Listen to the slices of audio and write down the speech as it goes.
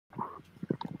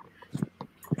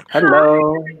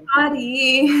Hello. Hi,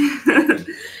 everybody.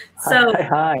 So,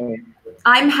 Hi.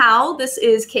 I'm Hal. This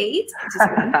is Kate.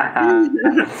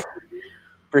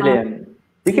 Brilliant.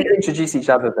 We can introduce each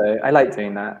other though. I like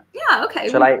doing that. Yeah, okay.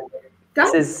 Shall I?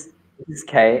 Go. This is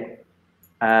Kate.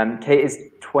 Kate is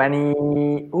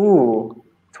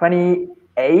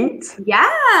 28.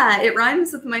 Yeah, it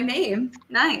rhymes with my name.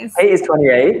 Nice. Kate is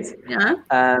 28. Yeah.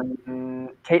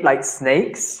 Kate likes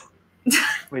snakes.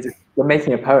 We're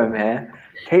making a poem here.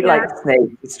 Kate Yeah. likes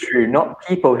snakes. It's true. Not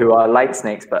people who are like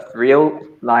snakes, but real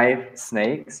live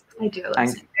snakes. I do love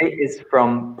And snakes. Kate is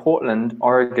from Portland,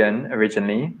 Oregon,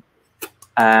 originally,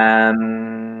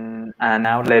 and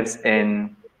now lives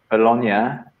in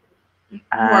Bologna,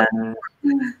 and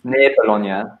near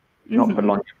Bologna, not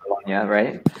Bologna,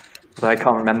 right? So I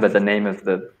can't remember the name of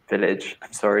the village.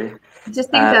 I'm sorry. Just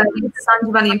think of San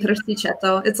Giovanni in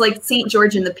Persiceto. It's like St.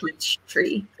 George and the Peach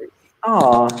Tree.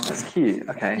 Oh, that's cute.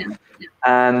 Okay. Yeah.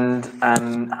 And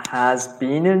has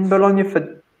been in Bologna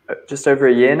for just over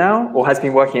a year now, or has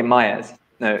been working at MyES?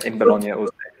 No, in Bologna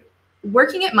also.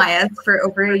 Working at MyES for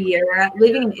over a year,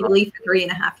 living in Italy for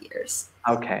 3.5 years.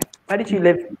 Okay. Where did you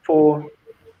live for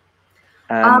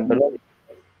Bologna?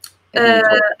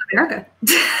 America.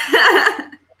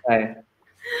 Okay.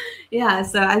 Yeah,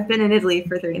 so I've been in Italy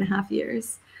for 3.5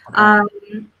 years.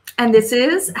 Okay. And this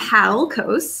is Hal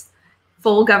Kos,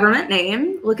 full government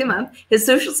name. Look him up. His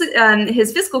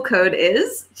his fiscal code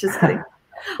is just kidding.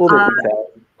 All the details.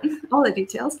 All the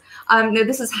details. No,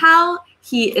 this is Hal.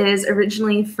 He is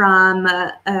originally from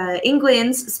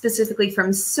England, specifically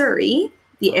from Surrey,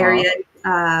 the area.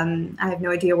 I have no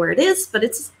idea where it is, but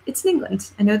it's in England.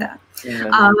 I know that.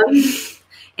 Yeah.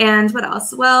 And what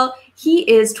else? Well, he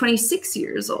is 26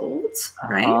 years old,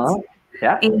 right?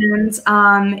 Yeah.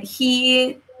 And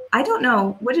he, I don't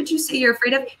know, what did you say you're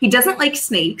afraid of? He doesn't like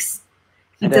snakes.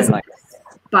 He doesn't like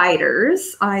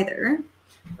spiders either.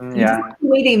 Yeah. The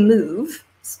way they move,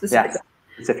 specifically. Yes,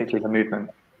 specifically the movement.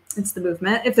 It's the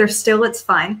movement. If they're still, it's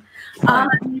fine.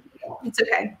 It's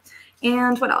okay.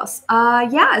 And what else?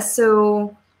 Yeah,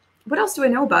 so what else do I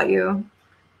know about you?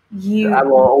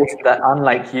 Well, also that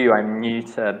unlike you, I'm new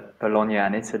to Bologna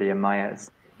and Italy and MyES.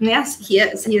 Yes, he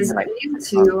is. He is new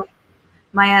to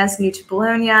MyES, new to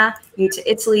Bologna, new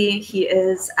to Italy. He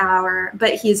is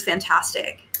but he is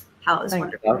fantastic. Hal is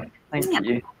wonderful. Thank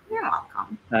you. You're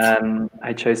welcome.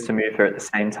 I chose to move here at the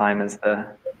same time as the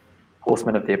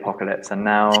Horsemen of the Apocalypse, and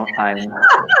now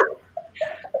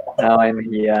I'm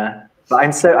here. But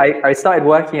I started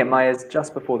working at MyES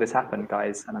just before this happened,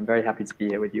 guys, and I'm very happy to be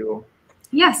here with you all.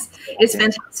 Yes, it's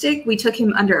fantastic. We took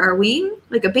him under our wing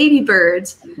like a baby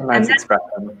bird. Nice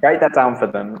expression. Write that down for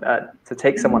them. To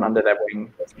take someone under their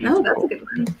wing. No, that's a good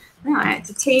one. All right,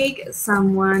 to take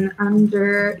someone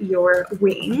under your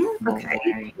wing.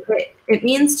 Okay, it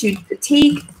means to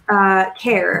take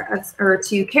care of, or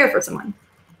to care for someone.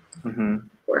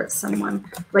 For someone,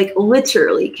 like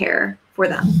literally care for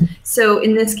them. So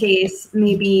in this case,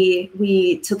 maybe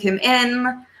we took him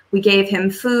in. We gave him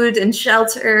food and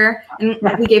shelter, and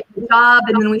we gave him a job,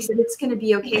 and then we said, it's going to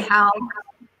be okay, Hal.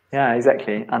 Yeah,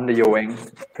 exactly. Under your wing,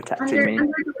 protecting me.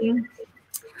 Under the wing.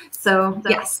 So,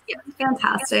 yes,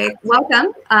 fantastic.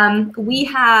 Welcome. We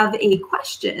have a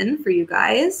question for you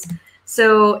guys.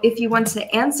 So if you want to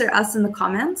answer us in the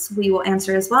comments, we will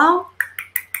answer as well.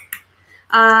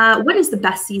 What is the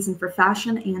best season for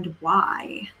fashion and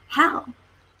why? Hal?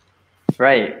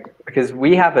 Right, because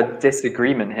we have a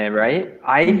disagreement here, right?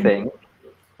 I think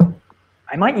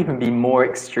I might even be more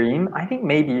extreme. I think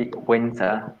maybe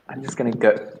winter. I'm just going to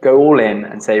go all in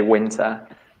and say winter.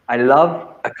 I love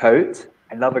a coat.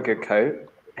 I love a good coat.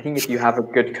 I think if you have a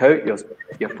good coat,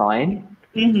 you're fine.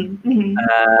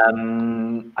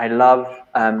 I love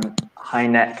high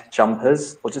neck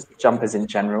jumpers, or just jumpers in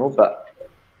general, but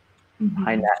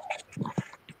high neck.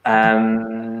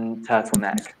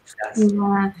 Turtleneck. Yes.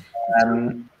 Yeah.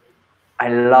 I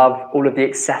love all of the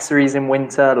accessories in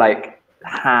winter, like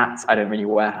hats. I don't really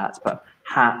wear hats, but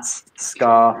hats,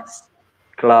 scarves,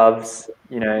 gloves.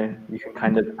 You know, you can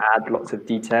kind of add lots of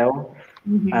detail.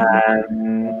 I'm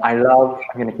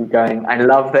going to keep going. I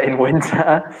love that in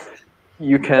winter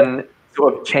you can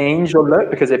sort of change your look,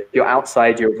 because if you're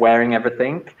outside, you're wearing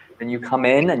everything. Then you come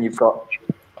in and you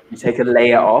take a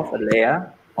layer off, and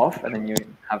then you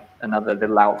have another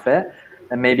little outfit.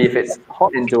 And maybe if it's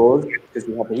hot indoors, because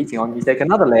you have the heating on, you take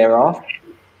another layer off,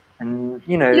 and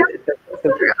there's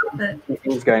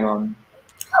things going on.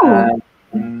 I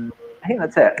think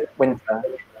that's it. Winter.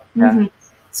 Yeah.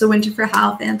 So winter for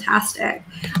Hal, fantastic.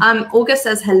 Olga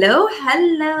says hello,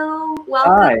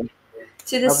 welcome. Hi.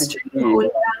 To the stream.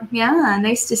 Yeah,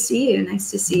 nice to see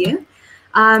you.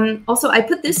 Also, I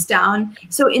put this down.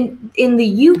 So in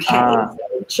the UK,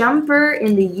 jumper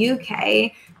in the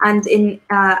UK, and in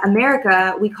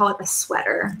America, we call it a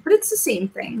sweater, but it's the same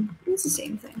thing. It's the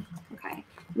same thing. Okay,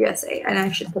 USA, and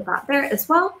I should put that there as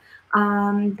well.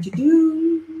 And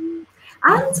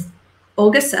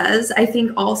Olga says, I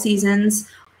think all seasons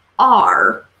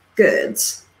are good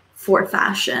for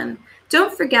fashion.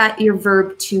 Don't forget your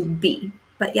verb to be.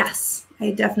 But yes,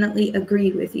 I definitely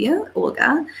agree with you,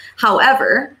 Olga.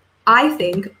 However, I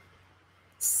think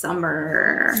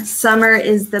summer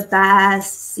is the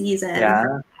best season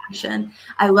for fashion.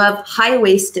 I love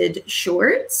high-waisted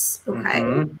shorts. Okay,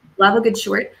 love a good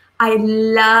short. I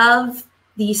love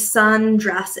the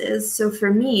sundresses. So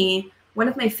for me, one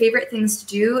of my favorite things to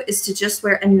do is to just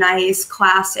wear a nice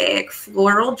classic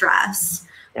floral dress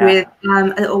with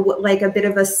like a bit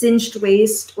of a cinched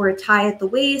waist or a tie at the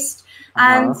waist.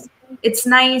 And it's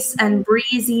nice and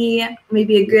breezy,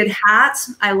 maybe a good hat.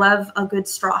 I love a good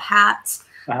straw hat.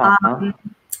 And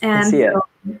so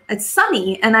it's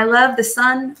sunny and I love the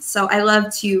sun. So I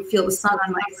love to feel the sun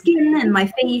on my skin and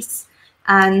my face.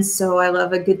 And so I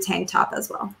love a good tank top as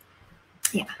well.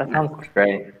 Yeah. That sounds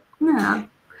great. Yeah.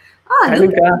 Hi,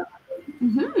 Luca.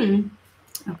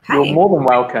 Okay. You're more than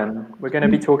welcome. We're going to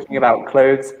be talking about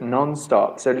clothes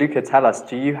non-stop. So Luca, tell us,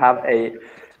 do you have a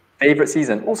favorite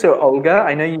season? Also, Olga,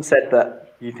 I know you said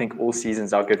that you think all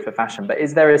seasons are good for fashion, but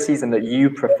is there a season that you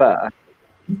prefer?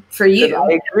 For you?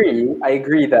 I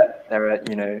agree that there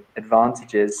are,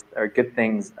 advantages, there are good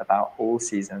things about all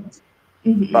seasons.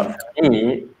 But for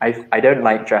me, I don't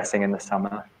like dressing in the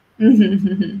summer.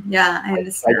 Yeah, I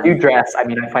understand. I do dress. I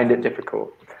mean, I find it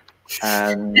difficult.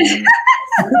 I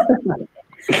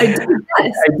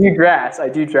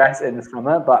do dress in the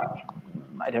summer, but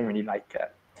I don't really like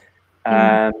it.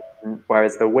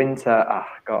 Whereas the winter,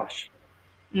 gosh.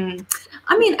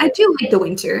 I mean, I do like the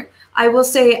winter. I will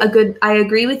say I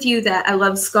agree with you that I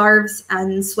love scarves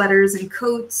and sweaters and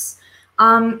coats.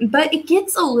 But it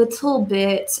gets a little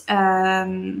bit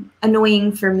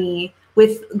annoying for me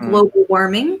with global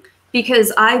warming,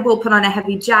 because I will put on a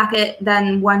heavy jacket,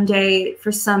 then one day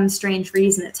for some strange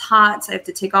reason it's hot, so I have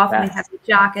to take off my heavy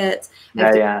jacket. I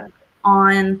have to put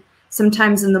on.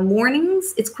 Sometimes in the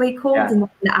mornings it's quite cold, and in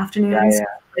the afternoons it's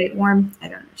quite warm. I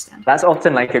don't understand. That's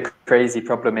often like a crazy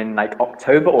problem in like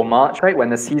October or March, right? When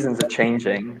the seasons are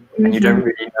changing and you don't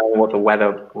really know what the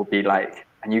weather will be like.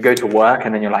 And you go to work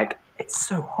and then you're like, it's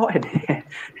so hot in here.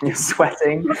 And you're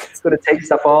sweating. Got to take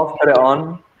stuff off, put it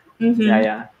on.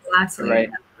 Exactly. Right.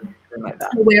 Like that.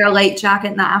 I wear a light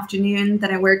jacket in the afternoon,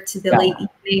 then I work to the late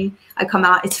evening. I come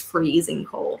out, it's freezing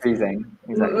cold. Freezing,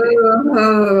 exactly.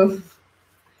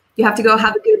 You have to go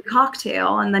have a good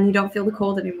cocktail, and then you don't feel the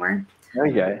cold anymore. There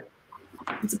we go.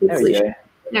 It's a good solution.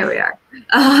 There we are.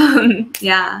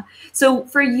 Yeah. So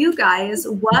for you guys,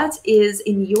 what is,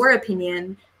 in your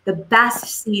opinion, the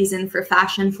best season for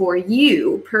fashion for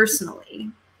you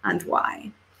personally, and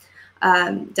why?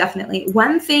 Definitely.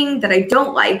 One thing that I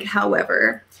don't like,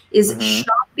 however, is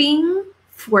shopping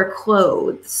for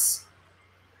clothes.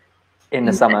 In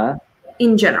the summer?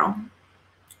 In general.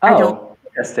 Oh,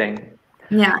 interesting.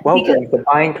 Yeah. Welcome to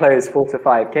Buying Clothes 4 to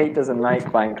 5. Kate doesn't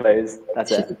like buying clothes.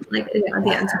 That's it. He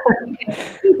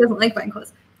doesn't like buying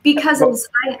clothes. Because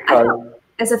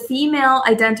as a female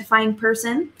identifying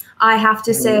person, I have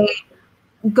to say,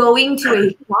 going to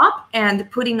a shop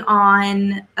and putting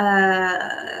on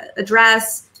a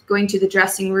dress, going to the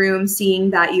dressing room, seeing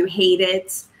that you hate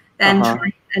it, then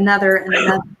trying another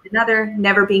and another,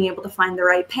 never being able to find the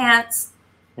right pants.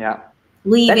 Yeah.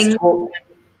 Leaving.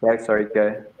 Sorry,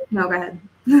 go. No, go ahead.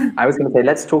 I was going to say,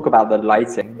 let's talk about the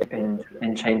lighting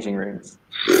in changing rooms.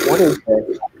 What is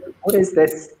this? What is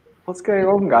this? What's going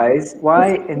on, guys?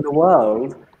 Why in the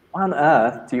world, why on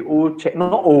earth do you all,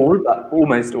 not all, but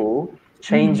almost all,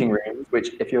 changing rooms,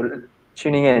 which if you're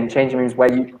tuning in, changing rooms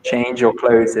where you change your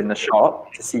clothes in the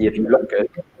shop to see if you look good,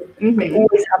 they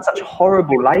always have such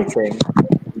horrible lighting,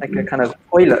 like a kind of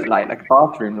toilet light, like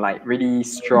bathroom light, really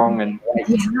strong and white.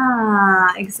 Yeah,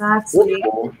 exactly.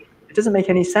 Awful. It doesn't make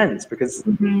any sense because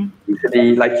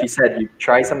usually, like you said, you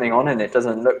try something on and it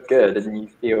doesn't look good and you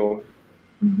feel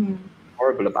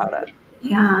horrible about it.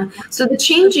 Yeah. So the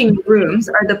changing rooms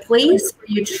are the place where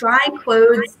you try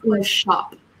clothes in a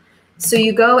shop. So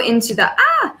you go into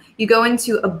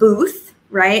a booth,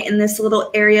 right? In this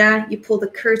little area, you pull the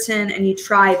curtain and you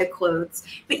try the clothes.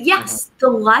 But yes, the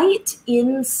light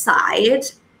inside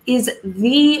is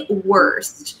the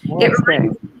worst.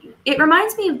 it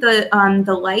reminds me of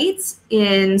the lights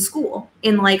in school,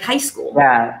 in like high school.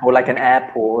 Yeah, or like an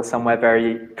airport or somewhere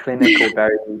very clinical,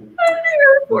 very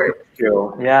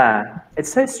industrial. Yeah,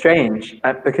 it's so strange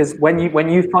because when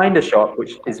you find a shop,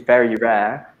 which is very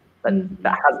rare,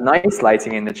 that has nice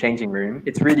lighting in the changing room,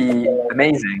 it's really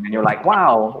amazing, and you're like,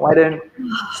 wow, why don't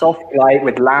soft light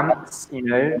with lamps, you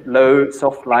know, low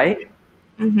soft light?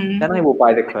 Then I will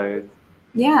buy the clothes.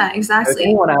 Yeah, exactly.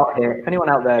 So if anyone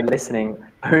out there listening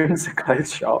owns a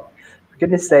clothes shop, for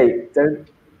goodness sake, don't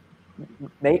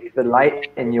make the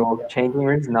light in your changing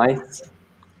rooms nice.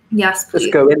 Yes, please.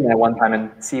 Just go in there one time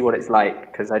and see what it's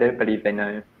like, because I don't believe they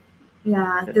know.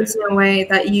 Yeah, there's no way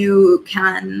that you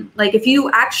can, like, if you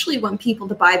actually want people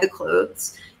to buy the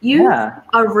clothes, use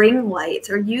a ring light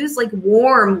or use like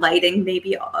warm lighting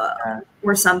maybe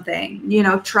or something, you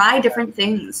know, try different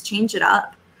things, change it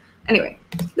up. Anyway,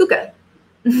 Luca.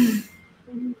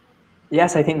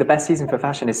 Yes, I think the best season for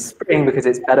fashion is spring because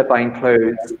it's better buying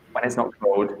clothes when it's not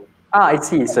cold. Ah, I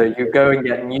see. So you go and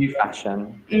get new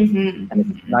fashion, and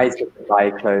it's nicer to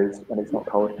buy clothes when it's not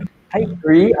cold. I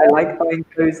agree. I like buying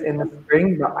clothes in the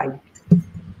spring, but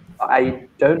I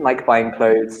don't like buying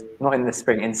clothes, not in the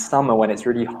spring, in summer when it's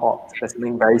really hot. There's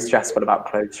something very stressful about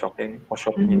clothes shopping or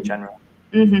shopping in general.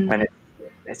 When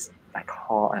it's like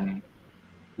hot and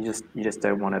you just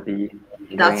don't want to be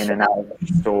going in and out of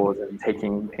stores and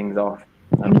taking things off.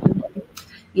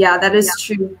 Yeah, that is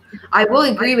true. I will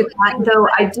agree with that, though.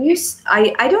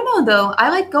 I don't know, though. I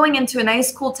like going into a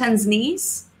nice, cool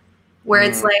Tanzanese, where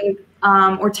it's like,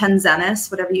 or Tanzanis,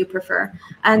 whatever you prefer.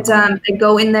 And I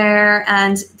go in there,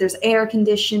 and there's air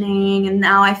conditioning, and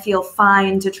now I feel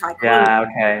fine to try clothes. Yeah,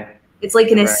 okay. It's like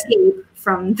an escape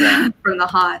from the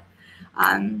hot.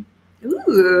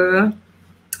 Ooh.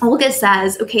 Olga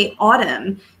says, okay,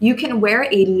 autumn, you can wear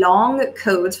a long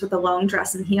coat with a long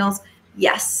dress and heels.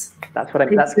 Yes. That's what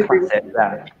that's classic.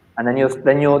 Yeah. And then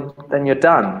you're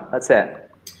done. That's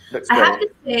it. Looks great. I have to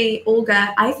say,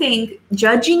 Olga, I think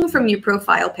judging from your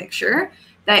profile picture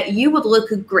that you would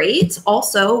look great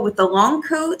also with the long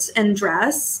coat and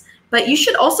dress, but you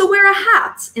should also wear a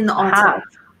hat in the autumn.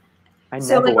 I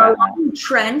so never like wear a long hat.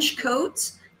 trench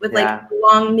coat with like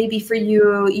long, maybe for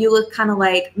you look kind of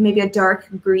like maybe a dark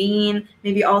green,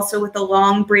 maybe also with a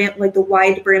long brim, like the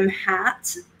wide brim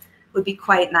hat would be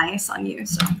quite nice on you.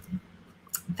 So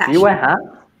fashion. Do you wear hats?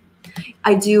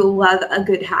 I do love a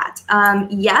good hat.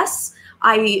 Yes,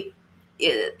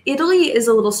 Italy is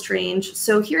a little strange.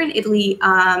 So here in Italy,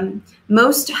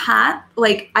 most hat,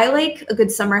 like I like a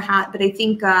good summer hat, but I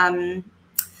think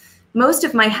most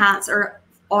of my hats are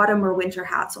autumn or winter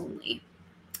hats only.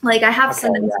 Like I have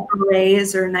some nice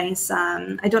berets or nice,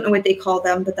 I don't know what they call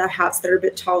them, but the hats that are a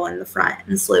bit tall in the front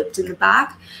and sloped in the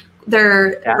back.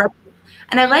 They're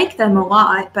and I like them a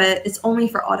lot, but it's only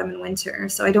for autumn and winter,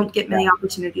 so I don't get many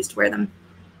opportunities to wear them.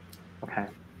 Okay.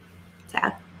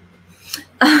 Sad.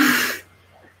 And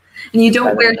you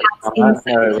don't wear hats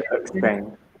inside.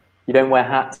 No, you don't wear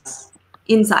hats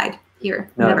inside here.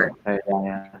 No. Never. Oh,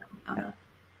 yeah.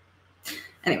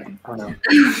 Anyway. Oh, no.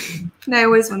 And I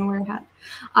always want to wear a hat.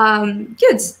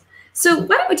 Good. So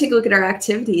why don't we take a look at our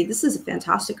activity? This is a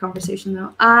fantastic conversation,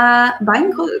 though.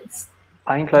 Buying clothes.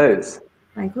 Buying clothes.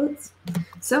 Buying clothes.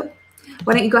 So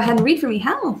why don't you go ahead and read for me,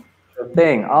 Hal? Sure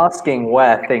thing. Asking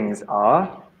where things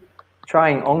are,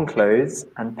 trying on clothes,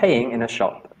 and paying in a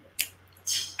shop.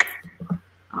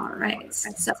 All right.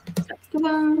 So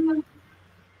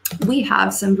we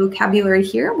have some vocabulary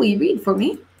here. Will you read for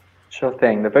me? Sure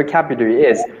thing. The vocabulary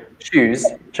is shoes,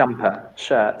 jumper,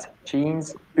 shirt,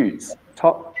 jeans, boots,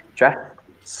 top, dress,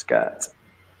 skirt.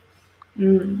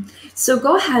 So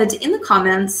go ahead in the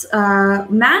comments,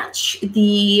 match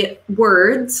the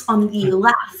words on the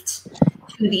left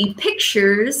to the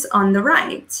pictures on the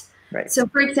right. So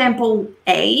for example,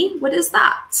 A, what is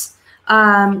that?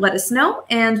 Let us know,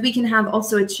 and we can have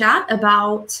also a chat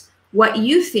about what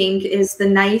you think is the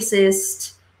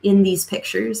nicest in these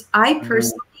pictures. I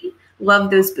personally love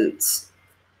those boots.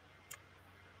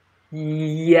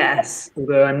 Yes,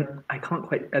 although I can't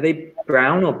quite. Are they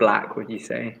brown or black? Would you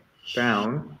say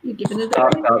brown? You giving it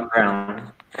dark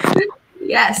brown.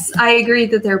 Yes, I agree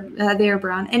that they are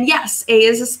brown. And yes, A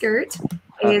is a skirt.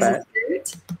 A is a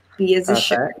skirt. B is a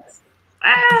shirt.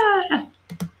 Ah,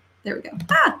 there we go.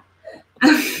 Ah,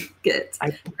 good.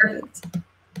 Perfect.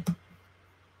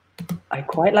 I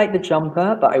quite like the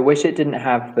jumper, but I wish it didn't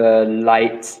have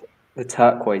the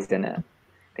turquoise in it.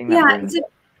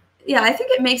 Yeah, I think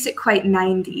it makes it quite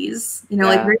 90s. You know,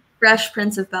 like very Fresh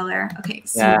Prince of Bel-Air. Okay,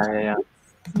 so yeah.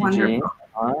 Wonderful.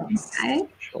 Okay.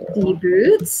 The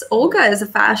boots. Olga is a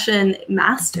fashion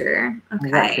master. Okay.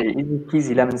 Exactly. Easy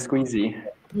peasy lemon squeezy.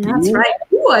 Yeah, that's right.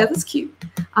 Ooh, that's cute.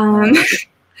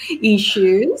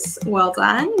 E-shoes, well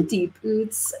done.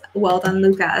 D-boots, well done,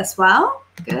 Luca, as well.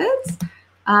 Good.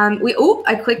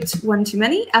 I clicked one too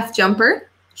many. F jumper,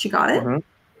 she got it.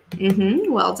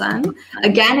 Well done.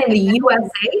 Again, in the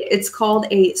USA, it's called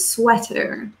a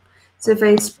sweater. So if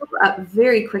I scroll up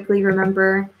very quickly,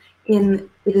 remember, it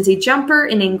is a jumper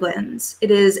in England.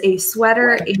 It is a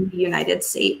sweater in the United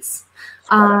States.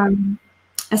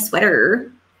 A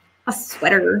sweater. A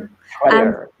sweater.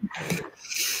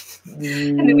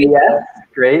 Yeah,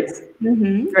 great.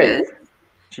 Great.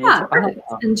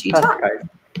 And G-top.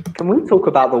 Can we talk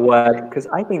about the word, because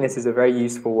I think this is a very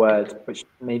useful word, which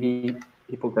maybe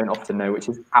people don't often know, which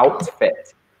is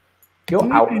outfit.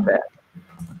 Your outfit.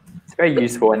 It's very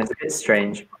useful and it's a bit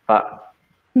strange, but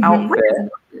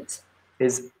outfit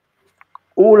is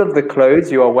all of the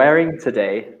clothes you are wearing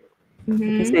today. If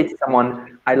you say to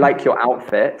someone, I like your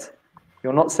outfit,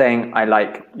 you're not saying, I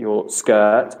like your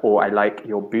skirt or I like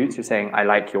your boots. You're saying, I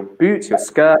like your boots, your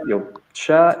skirt, your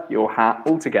shirt, your hat,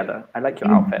 all together. I like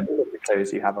your outfit, all of the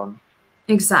clothes you have on.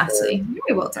 Exactly.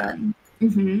 Very well done.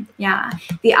 Yeah.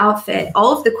 The outfit,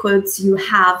 all of the clothes you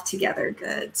have together.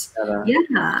 Good.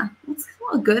 Yeah. That's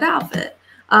a good outfit.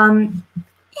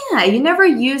 Yeah, you never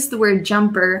use the word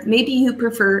jumper. Maybe you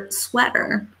prefer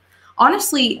sweater.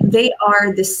 Honestly, they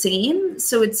are the same.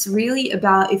 So it's really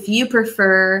about if you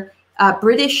prefer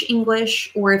British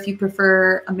English or if you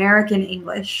prefer American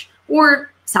English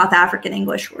or South African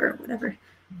English or whatever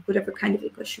kind of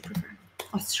English you prefer.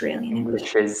 Australian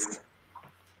English.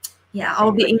 Yeah,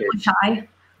 all the English eye,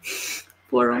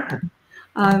 plural.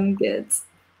 Good.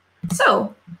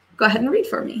 So go ahead and read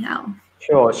for me, Hal.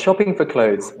 Sure. Shopping for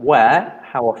clothes. Where,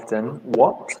 how often,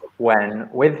 what, when,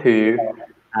 with who,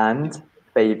 and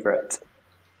favorite.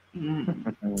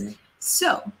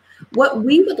 So what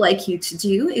we would like you to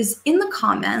do is in the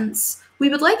comments, we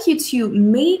would like you to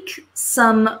make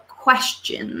some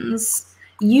questions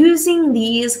using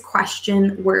these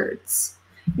question words.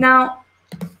 Now,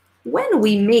 when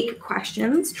we make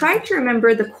questions, try to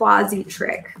remember the quasi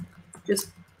trick.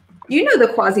 You know the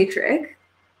quasi trick.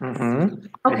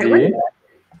 Okay,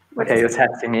 okay, you're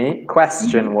testing me.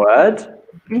 Question word.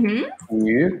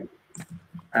 You.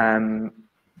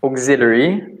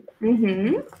 Auxiliary.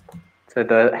 So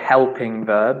the helping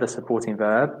verb, the supporting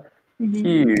verb.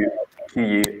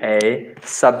 Q-U-A.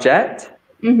 Subject.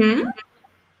 And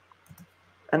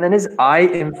then is I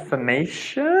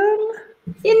information?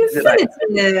 Infinitive.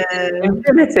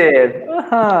 Infinitive.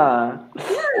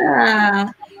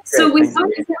 Yeah. So we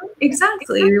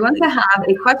want to have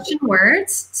a question word.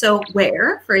 So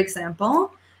where, for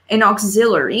example, an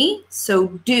auxiliary. So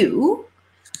do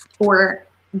or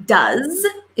does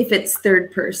if it's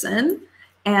third person,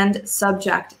 and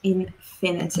subject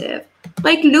infinitive.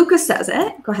 Like Lucas says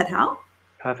it. Go ahead, Hal.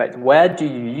 Perfect. Where do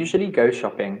you usually go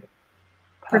shopping?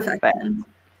 Perfect.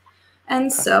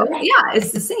 And so, yeah,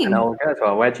 it's the same. And I'll go as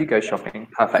well. Where do you go shopping?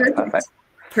 Perfect.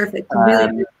 Really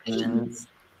good questions.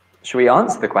 Should we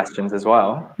answer the questions as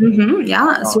well?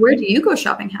 Yeah. So where do you go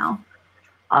shopping, Hal?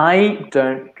 I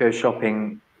don't go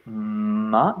shopping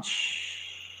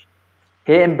much.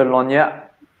 Here in Bologna, I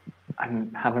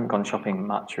haven't gone shopping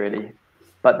much really.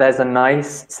 But there's a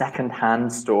nice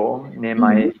second-hand store near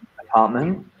my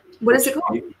apartment. What is it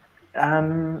called?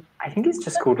 I think it's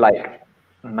just called like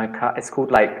it's called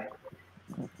like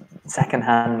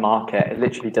second-hand market. It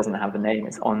literally doesn't have a name.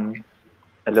 It's on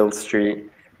a little street,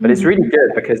 but it's really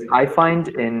good because I find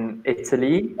in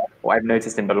Italy, or I've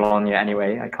noticed in Bologna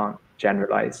anyway, I can't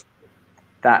generalize,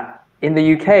 that in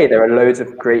the UK there are loads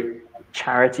of great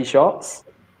charity shops,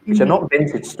 which are not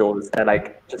vintage stores. They're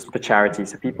like just for charity.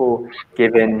 So people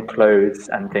give in clothes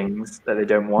and things that they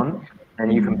don't want,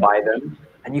 and you can buy them.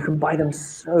 And you can buy them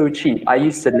so cheap. I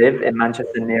used to live in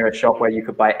Manchester near a shop where you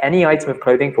could buy any item of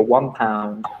clothing for £1.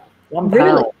 £1.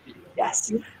 Really?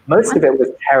 Yes. Most of it was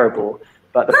terrible.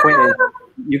 But the point is,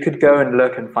 you could go and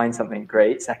look and find something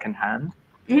great secondhand.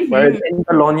 Whereas in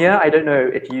Bologna, I don't know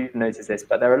if you've noticed this,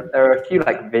 but there are a few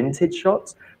like vintage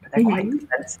shops, but they're quite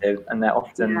expensive and they're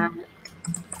often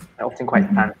quite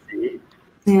fancy.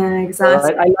 Yeah,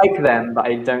 exactly. So I like them, but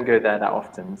I don't go there that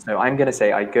often. So I'm going to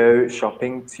say I go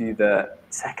shopping to the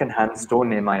secondhand store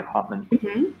near my apartment.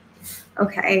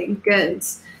 Okay, good.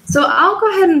 So I'll go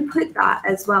ahead and put that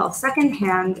as well.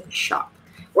 Secondhand shop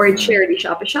or a charity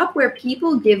shop, a shop where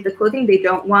people give the clothing they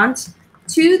don't want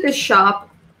to the shop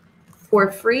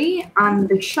for free.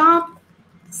 The shop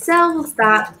sells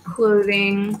that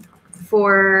clothing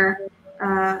for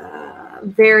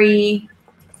very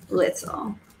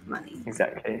little money.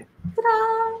 Exactly.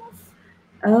 Ta-da!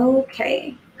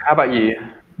 Okay. How about you?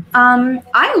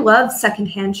 I love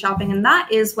secondhand shopping, and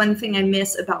that is one thing I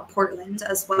miss about Portland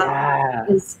as well. Yeah.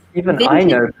 Is Even I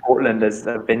know Portland as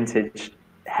a vintage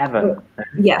heaven.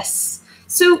 Yes.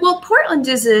 So, well, Portland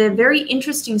is a very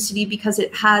interesting city because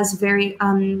it has very,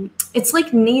 it's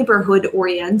like neighborhood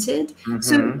oriented.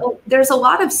 So there's a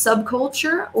lot of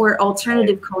subculture or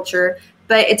alternative culture,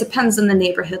 but it depends on the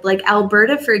neighborhood. Like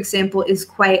Alberta, for example, is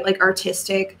quite like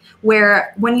artistic,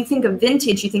 where when you think of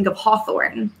vintage, you think of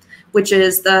Hawthorne, which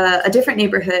is a different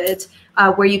neighborhood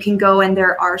where you can go and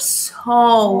there are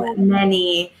so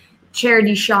many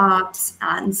charity shops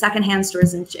and secondhand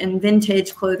stores and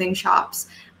vintage clothing shops.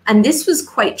 And this was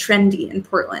quite trendy in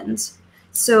Portland.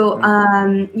 So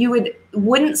you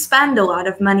wouldn't spend a lot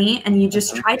of money and you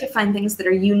just try to find things that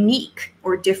are unique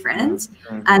or different.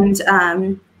 And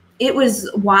it was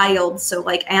wild. So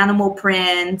like animal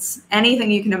prints,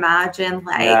 anything you can imagine,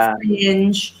 like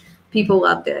fringe, people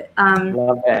loved it.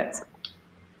 Love it.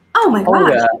 Oh my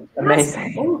gosh.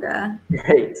 Amazing. Olga.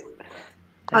 Great.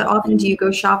 How often do you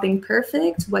go shopping?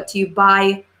 Perfect. What do you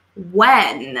buy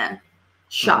when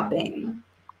shopping?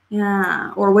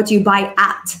 Yeah. Or what do you buy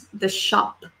at the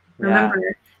shop?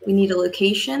 Remember, we need a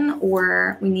location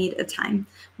or we need a time.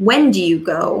 When do you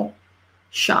go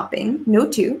shopping? No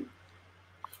two.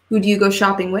 Who do you go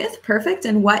shopping with? Perfect.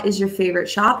 And what is your favorite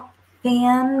shop?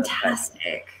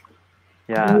 Fantastic.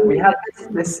 Yeah, we have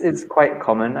this is quite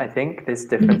common, I think, this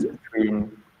difference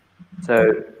between,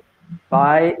 so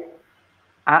buy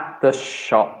at the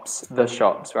shops,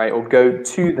 right? Or go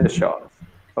to the shops.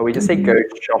 Or we just say go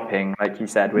shopping, like you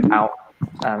said, without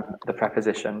the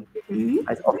preposition.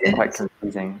 It's often quite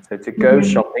confusing. So to go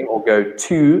shopping or go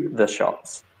to the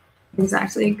shops.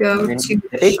 Exactly, go to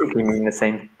They basically mean the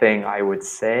same thing, I would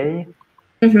say.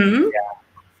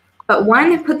 But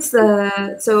one puts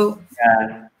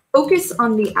focus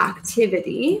on the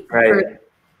activity,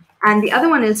 and the other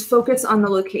one is focus on the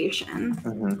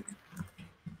location.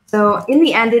 So in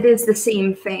the end, it is the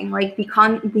same thing. Like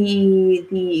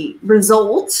the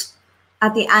result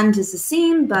at the end is the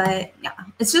same, but yeah,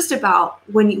 it's just about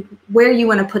where you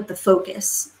want to put the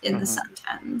focus in the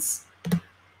sentence.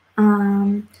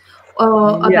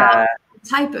 About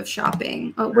type of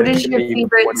shopping. What is your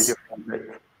favorite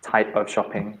type of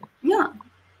shopping? Yeah,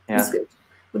 that's good.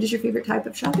 What is your favorite type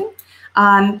of shopping?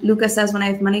 Luca says, when I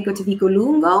have money, go to Vico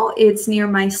Lungo. It's near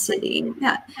my city.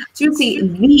 Yeah. So you'll see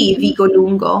the Vico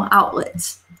Lungo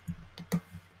outlet.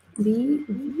 The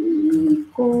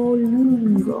Vico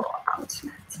Lungo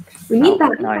outlet. We need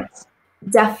that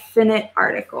definite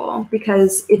article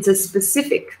because it's a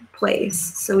specific place.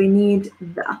 So we need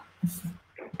the.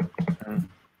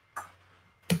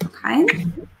 Okay.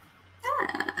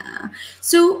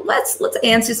 So let's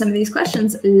answer some of these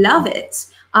questions. Love it.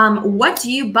 What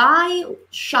do you buy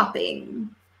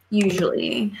shopping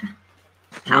usually?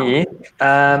 Me,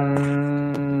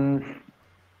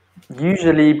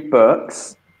 usually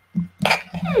books.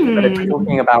 But if we're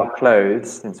talking about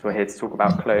clothes, since we're here to talk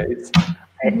about clothes,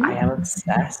 I am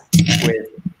obsessed with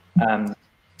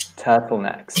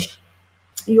turtlenecks.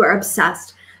 You are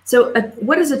obsessed. So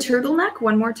what is a turtleneck?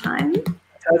 One more time.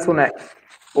 Turtleneck.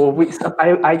 Or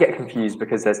I get confused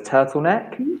because there's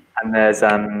turtleneck and there's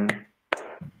a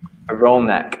roll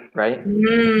neck, right?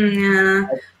 Yeah.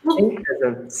 I think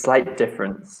there's a slight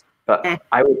difference, but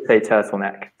I would say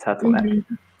turtleneck.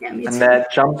 Yeah, and they're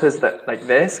jumpers that, like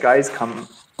this, guys, come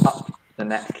up the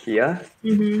neck here.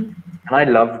 And I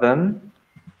love them.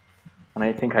 And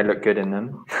I think I look good in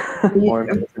them, more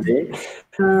importantly.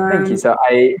 Thank you. So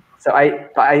I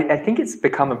think it's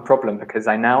become a problem because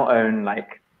I now own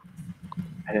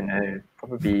I don't know,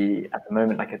 probably at the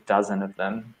moment like a dozen of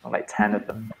them or like 10 of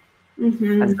them.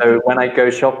 And so when I go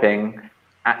shopping,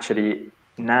 actually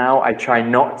now I try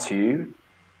not to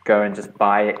go and just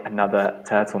buy another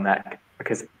turtleneck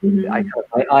because my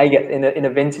eye gets in a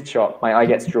vintage shop, my eye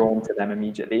gets drawn to them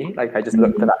immediately. Like I just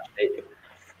look for that shape.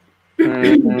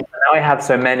 Now I have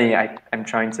so many, I'm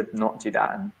trying to not do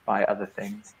that and buy other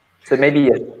things. So maybe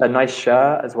a nice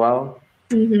shirt as well.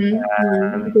 A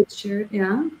good shirt,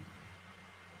 yeah.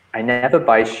 I never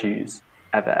buy shoes,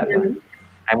 ever.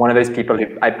 I'm one of those people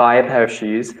who I buy a pair of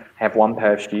shoes, I have one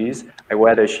pair of shoes, I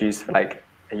wear those shoes for like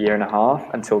a year and a half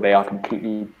until they are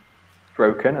completely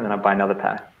broken, and then I buy another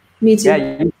pair. Me too. Yeah,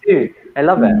 you too. I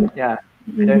love it. Yeah.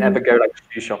 I don't ever go like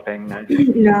shoe shopping.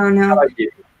 No. No. How about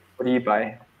you? What do you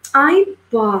buy? I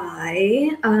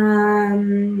buy,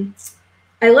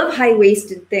 I love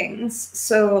high-waisted things.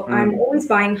 So I'm always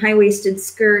buying high-waisted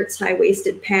skirts,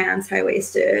 high-waisted pants,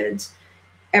 high-waisted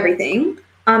everything.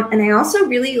 And I also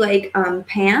really like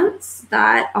pants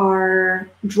that are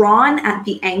drawn at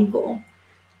the ankle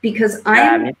because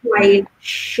I'm quite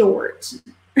short.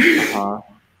 Uh-huh.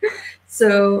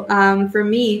 So for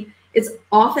me, it's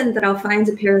often that I'll find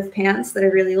a pair of pants that I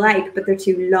really like, but they're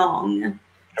too long.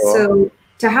 Sure. So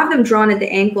to have them drawn at the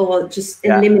ankle just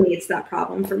eliminates that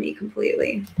problem for me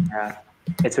completely. Yeah,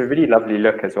 it's a really lovely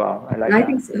look as well. I like I that.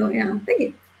 think so, yeah. Thank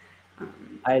you.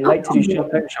 I like to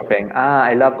do shopping.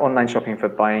 I love online shopping for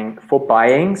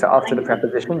buying. So after the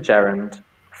preposition, gerund,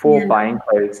 for buying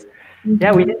clothes.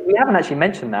 Yeah, we haven't actually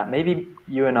mentioned that. Maybe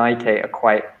you and I, Kate, are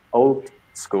quite old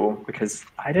school because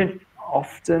I don't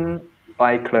often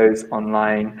buy clothes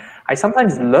online. I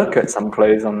sometimes look at some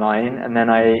clothes online and then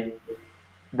I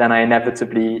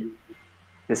inevitably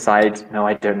decide, no,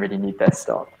 I don't really need their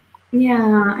stock.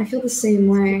 Yeah, I feel the same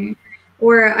way.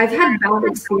 Or I've had bad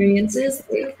experiences.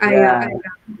 Like I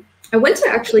went to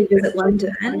actually visit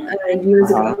London years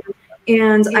ago,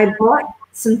 and I bought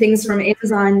some things from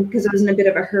Amazon because I was in a bit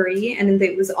of a hurry, and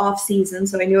it was off season,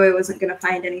 so I knew I wasn't going to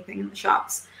find anything in the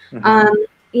shops.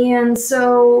 And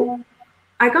so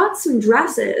I got some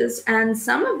dresses, and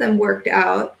some of them worked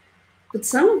out, but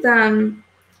some of them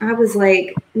I was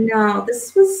like, no,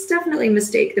 this was definitely a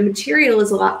mistake. The material is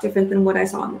a lot different than what I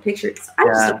saw in the pictures.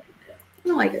 I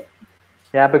don't like it.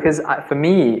 Yeah, because for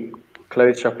me,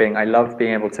 clothes shopping, I love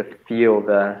being able to feel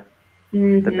the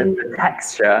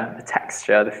texture,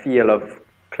 the feel of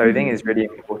clothing is really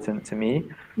important to me.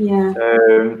 Yeah.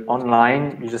 So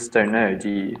online, you just don't know, do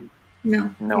you?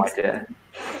 No idea.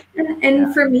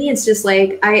 And for me, it's just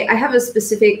like I have a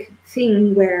specific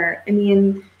thing where, I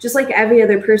mean, just like every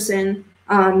other person,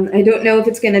 I don't know if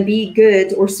it's going to be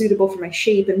good or suitable for my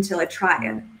shape until I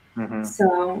try it.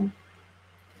 So,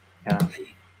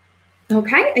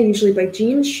 okay, I usually buy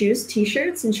jeans, shoes,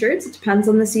 t-shirts, and shirts. It depends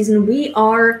on the season we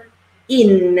are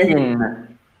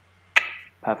in.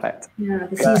 Perfect. Yeah,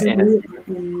 the season we are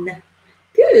in.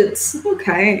 Good.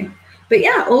 Okay. But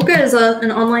yeah, Olga is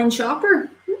an online shopper.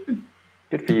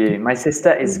 Good for you. My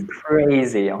sister is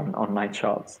crazy on online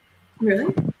shops.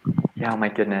 Really? Yeah, oh my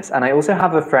goodness. And I also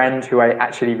have a friend who I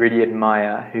actually really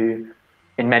admire, who,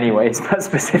 in many ways, but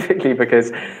specifically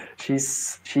because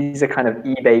she's a kind of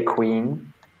eBay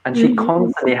queen, and she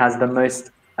constantly has the most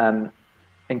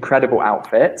incredible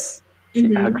outfits.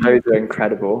 Her clothes are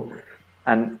incredible,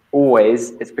 and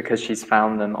always it's because she's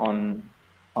found them on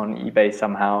eBay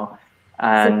somehow.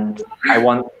 And I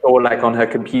once saw, like, on her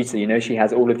computer, you know, she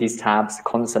has all of these tabs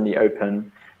constantly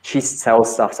open. She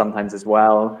sells stuff sometimes as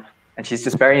well, and she's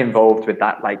just very involved with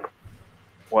that, like,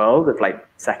 world of like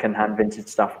secondhand vintage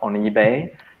stuff on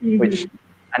eBay,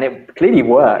 and it clearly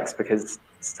works because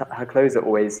her clothes are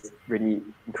always really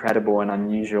incredible and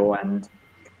unusual, and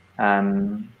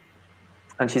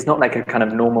she's not like a kind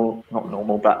of not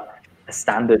normal, but a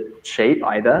standard shape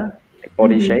either, like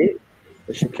body shape.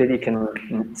 But she clearly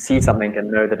can see something and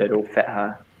know that it'll fit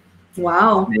her.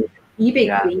 Wow.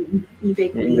 eBay queen.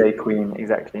 eBay queen,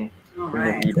 exactly. All Queen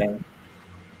right. of eBay.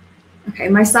 Okay,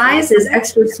 my size is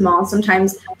extra small,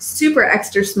 sometimes super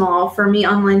extra small. For me,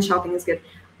 online shopping is good.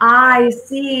 I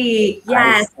see.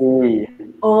 Yes. I see.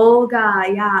 Olga,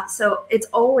 yeah. So it's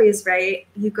always right.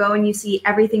 You go and you see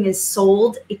everything is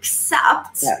sold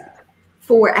except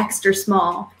for extra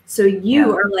small. So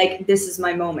you are like, this is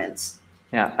my moment.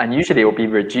 Yeah, and usually it will be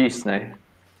reduced, no?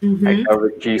 Like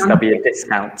there'll be a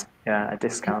discount. Yeah, a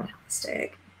discount.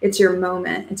 Fantastic. It's your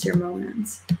moment. It's your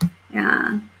moment.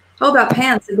 Yeah. How about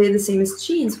pants? Are they the same as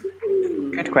jeans?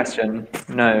 Good question.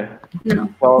 No.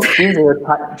 Well, jeans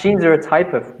are a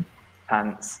type of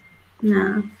pants.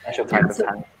 No. Special type of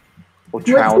pants. Or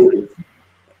trousers.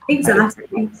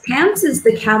 Exactly. Pants is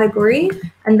the category,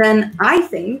 and then I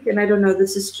think, and I don't know,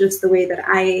 this is just the way that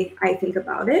I think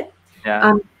about it.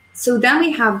 Yeah. So then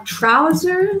we have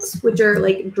trousers, which are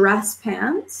like dress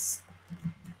pants.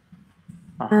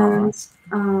 And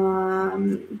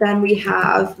then we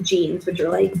have jeans, which are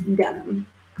like denim.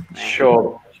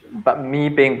 Sure. But me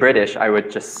being British, I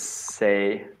would just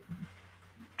say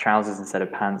trousers instead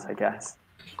of pants, I guess.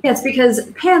 Yes, because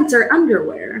pants are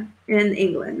underwear in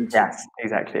England. Yes,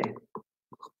 exactly.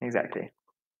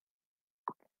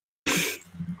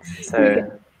 So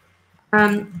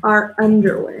our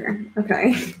underwear.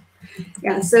 Okay.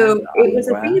 Yeah, so it was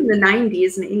a thing in the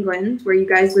 90s in England where you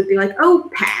guys would be like, oh,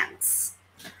 pants.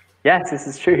 Yes, this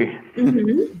is true.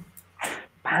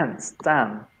 Pants,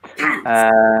 damn.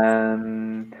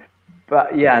 Pants.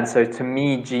 But yeah, and so to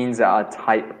me, jeans are a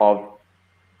type of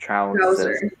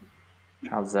trouser.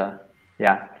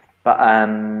 Yeah. But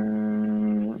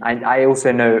I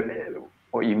also know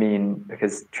what you mean,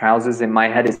 because trousers in my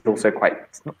head is also quite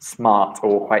smart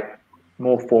or quite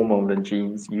more formal than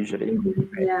jeans usually.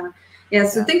 Yeah,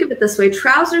 so think of it this way.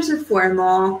 Trousers are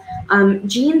formal,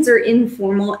 jeans are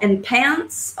informal, and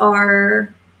pants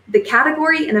are the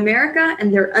category in America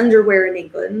and their underwear in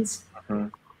England.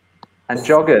 And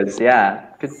joggers, yeah.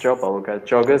 Good job, Olga.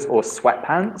 Joggers or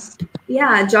sweatpants?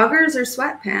 Yeah, joggers or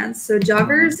sweatpants. So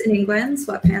joggers in England,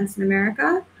 sweatpants in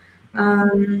America.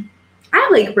 I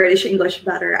like British English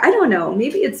better. I don't know.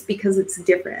 Maybe it's because it's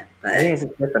different. But I think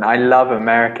it's different. I love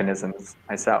Americanisms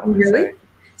myself. Really?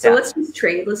 So yeah. let's just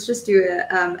trade. Let's just do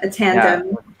a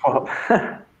tandem.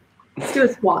 Yeah. Let's do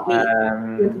a swap meet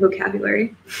with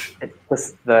vocabulary. It's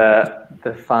just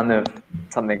the fun of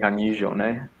something unusual,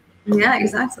 no? Yeah,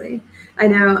 exactly. I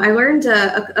know. I learned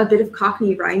a bit of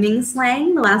Cockney rhyming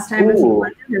slang the last time I was in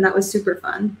London, and that was super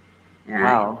fun. Yeah.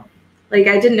 Wow. Like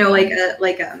I didn't know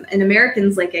an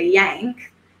American's like a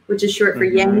yank, which is short for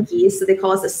Yankee, so they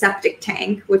call us a septic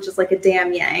tank, which is like a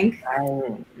damn yank.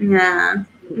 Oh. Yeah.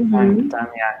 Damn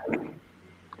yank.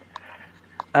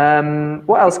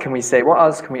 What else can we say? What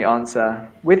else can we answer?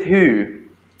 With who?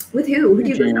 With who? Who do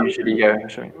you usually go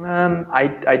shopping?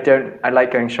 I don't. I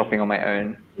like going shopping on my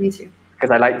own. Me too.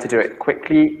 Because I like to do it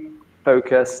quickly,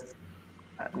 focused.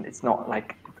 It's not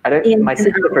like I don't. My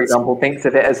sister, for example, thinks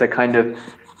of it as a kind of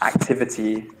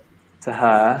activity to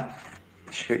her.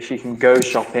 She can go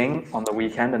shopping on the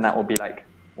weekend, and that will be like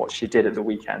what she did at the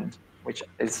weekend, which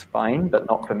is fine, but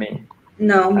not for me.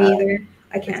 No, me either.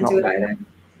 I can't do it either.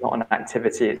 It's not an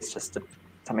activity. It's just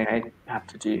something I have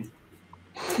to do.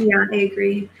 Yeah, I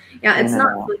agree. Yeah, it's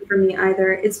not fun for me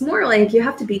either. It's more like you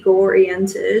have to be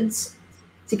goal-oriented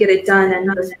to get it done. And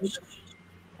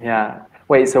yeah.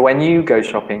 Wait, so when you go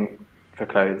shopping for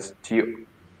clothes,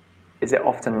 is it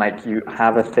often like you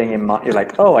have a thing in mind? You're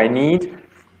like, oh, I need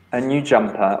a new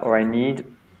jumper, or I need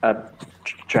a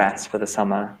dress for the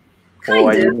summer.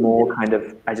 Or are you more kind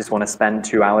of, I just want to spend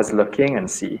 2 hours looking and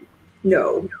see?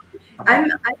 No. Okay.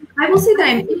 I will say that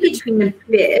I'm in between a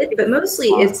bit, but mostly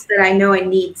it's that I know I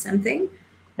need something.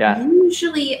 Yeah.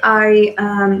 Usually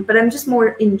but I'm just more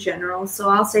in general. So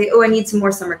I'll say, oh, I need some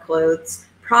more summer clothes,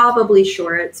 probably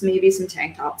shorts, maybe some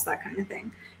tank tops, that kind of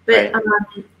thing. But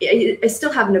I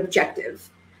still have an objective.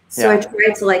 So I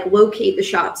try to like locate the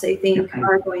shops I think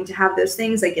are going to have those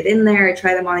things. I get in there, I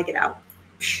try them on, I get out.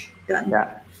 Done.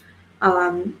 Yeah.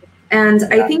 And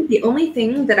I think the only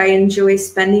thing that I enjoy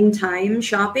spending time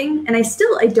shopping, and I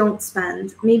don't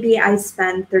spend, maybe I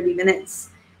spend 30 minutes,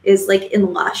 is like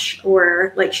in Lush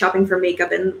or like shopping for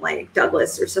makeup in like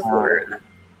Douglas or Sephora.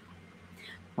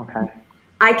 Okay.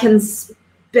 I can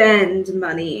spend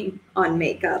money on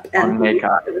makeup and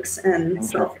products and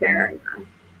self-care,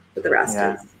 but the rest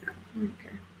is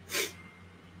okay.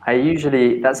 I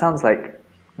usually, that sounds like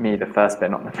me, the first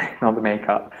bit, not the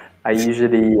makeup. I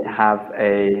usually have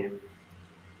a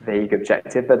vague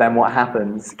objective, but then what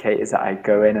happens, Kate, is that I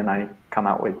go in and I come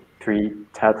out with 3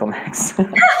 turtlenecks.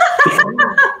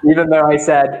 Even though I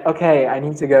said, okay, I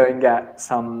need to go and get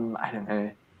some, I don't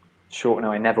know,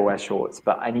 no, I never wear shorts,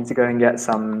 but I need to go and get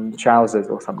some trousers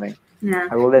or something. Yeah.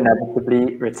 I will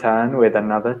inevitably return with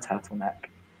another turtleneck.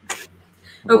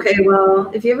 Okay,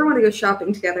 well, if you ever want to go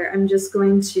shopping together, I'm just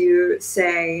going to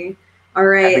say, all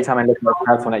right. Every time I look at a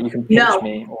turtleneck, you can pinch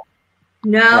me.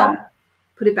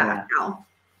 Put it back now.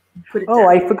 Put it down.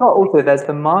 I forgot also, there's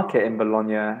the market in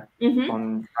Bologna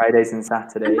on Fridays and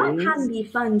Saturdays. And that can be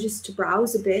fun just to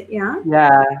browse a bit, yeah?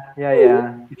 Yeah.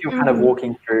 If you're kind of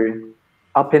walking through,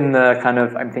 up in the kind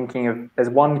of, I'm thinking of, there's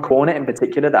one corner in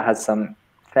particular that has some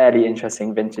fairly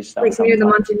interesting vintage stuff. Like near the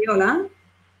Montagnola?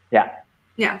 Yeah.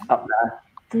 Up there.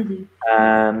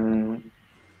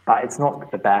 But it's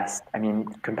not the best. I mean,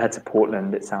 compared to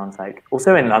Portland, it sounds like.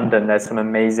 Also in London, there's some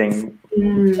amazing.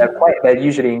 They're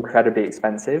usually incredibly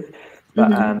expensive,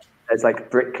 but there's like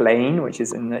Brick Lane, which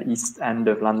is in the East End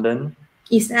of London.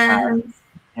 East End.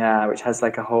 Which has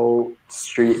like a whole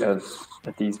street of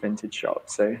these vintage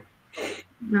shops. So.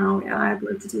 I'd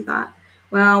love to do that.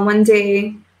 Well, one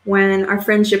day when our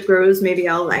friendship grows, maybe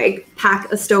I'll like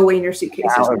pack a stowaway in your suitcase.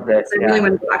 I really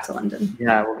want to go back to London.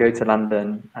 Yeah, we'll go to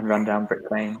London and run down Brick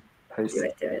Lane post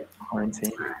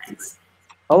quarantine. Nice.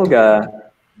 Olga,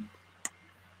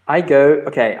 I go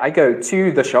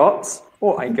to the shops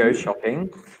or I go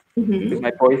shopping with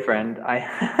my boyfriend. I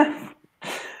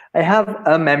have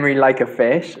a memory like a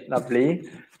fish. Lovely.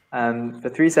 For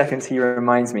 3 seconds, he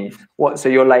reminds me. What? So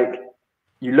you're like,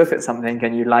 you look at something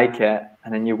and you like it,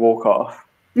 and then you walk off.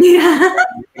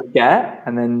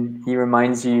 And then he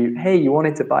reminds you, hey, you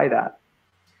wanted to buy that.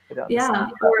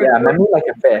 Memory like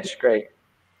a fish. Great.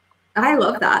 I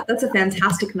love that. That's a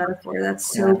fantastic metaphor. That's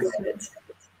so good.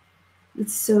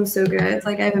 It's so good. It's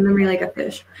like I have a memory like a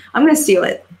fish. I'm gonna steal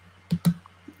it.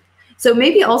 So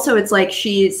maybe also it's like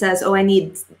she says, oh, I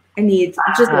need this, and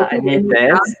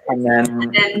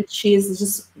then she's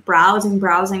just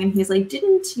browsing, and he's like,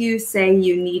 "Didn't you say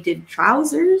you needed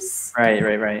trousers?"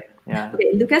 Right. Yeah.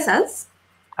 Okay, Luca says,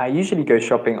 I usually go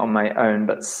shopping on my own,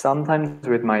 but sometimes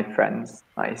with my friends.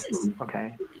 Nice.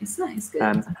 Okay. Nice,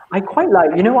 good. I quite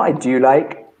like, you know what I do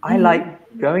like? I like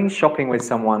going shopping with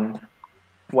someone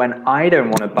when I don't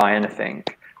want to buy anything.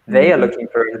 They are looking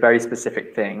for a very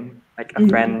specific thing. Like a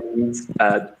friend needs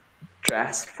a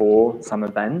dress for some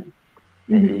event,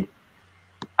 maybe.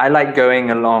 I like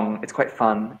going along. It's quite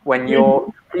fun. When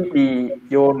you're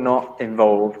not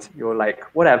involved, you're like,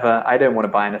 whatever, I don't want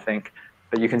to buy anything.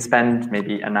 But you can spend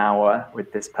maybe an hour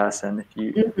with this person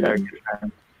if they're a good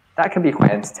friend. That can be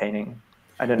quite entertaining.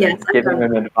 I don't know, giving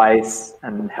them advice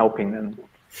and helping them.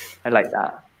 I like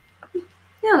that.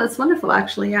 Yeah, that's wonderful,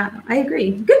 actually. Yeah, I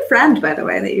agree. Good friend, by the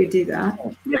way, that you do that.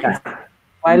 Yeah,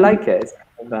 I like it.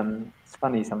 It's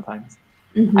funny sometimes.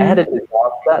 I had a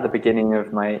disaster at the beginning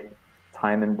of my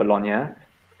time in Bologna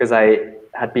because I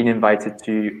had been invited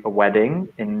to a wedding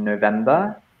in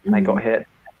November and I got here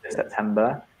in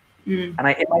September. And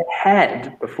in my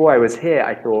head, before I was here,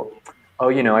 I thought, oh,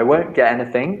 I won't get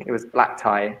anything. It was black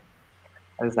tie.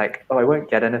 I was like, oh, I won't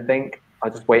get anything. I'll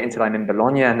just wait until I'm in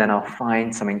Bologna and then I'll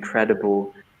find some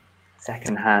incredible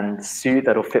secondhand suit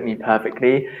that'll fit me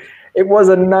perfectly. It was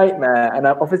a nightmare. And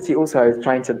obviously also I was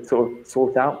trying to sort of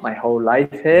sort out my whole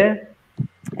life here.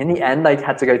 In the end, I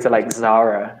had to go to like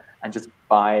Zara and just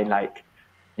buy like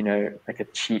a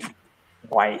cheap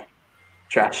white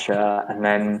dress shirt. And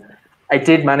then I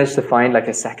did manage to find like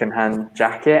a secondhand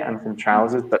jacket and some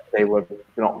trousers, but they were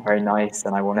not very nice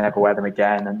and I will never wear them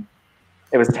again. And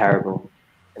it was terrible.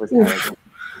 It was terrible.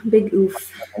 Big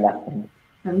oof.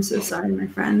 I'm so sorry, my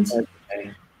friend.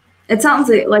 Okay. It sounds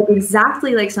like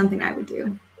exactly like something I would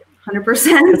do.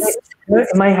 100%. In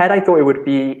my head, I thought it would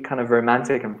be kind of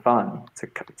romantic and fun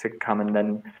to come and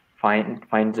then find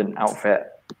an outfit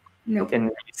in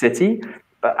the city.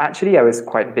 But actually, I was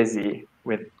quite busy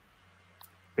with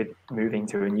moving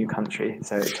to a new country.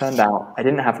 So it turned out I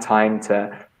didn't have time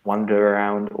to wander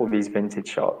around all these vintage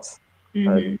shops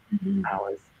for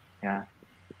hours. Yeah.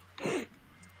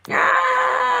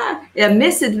 Yeah,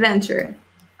 misadventure.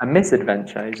 A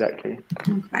misadventure, exactly.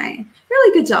 Okay.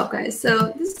 Really good job, guys.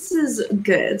 So this is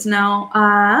good. Now,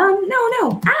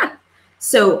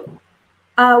 So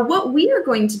what we are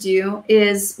going to do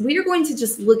is we are going to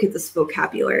just look at this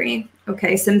vocabulary.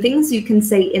 Okay, some things you can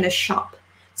say in a shop.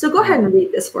 So go ahead and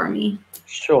read this for me.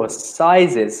 Sure.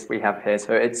 Sizes we have here.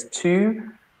 So it's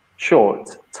too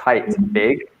short, tight,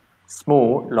 big,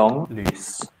 small, long,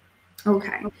 loose.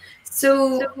 Okay.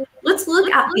 So let's look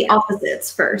at the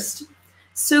opposites first.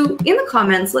 So in the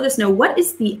comments, let us know, what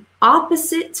is the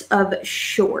opposite of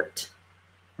short?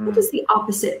 What is the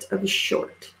opposite of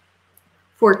short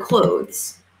for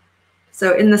clothes?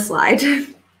 So in the slide,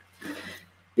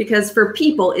 because for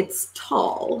people, it's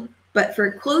tall, but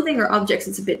for clothing or objects,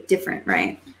 it's a bit different,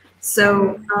 right?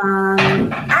 So,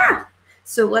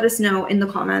 so let us know in the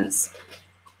comments.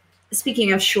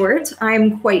 Speaking of short,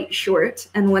 I'm quite short.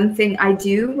 And one thing I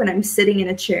do when I'm sitting in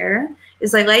a chair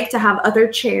is I like to have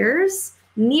other chairs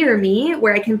near me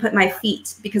where I can put my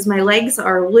feet, because my legs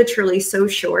are literally so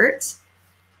short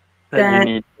that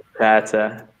you need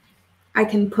that I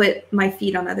can put my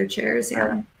feet on other chairs,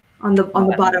 on the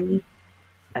bottom.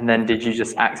 And then did you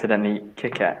just accidentally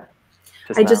kick it?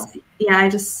 I just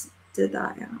did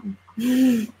that,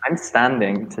 yeah. I'm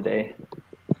standing today.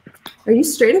 Are you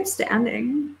straight up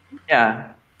standing?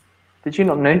 Yeah. Did you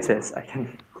not notice? How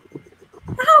am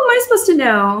I supposed to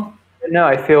know? No,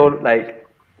 I feel like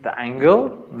the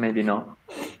angle, maybe not.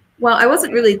 Well, I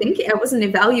wasn't really thinking, I wasn't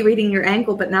evaluating your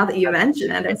angle, but now that you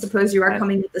mention it, I suppose you are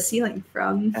coming at the ceiling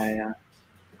from. Yeah.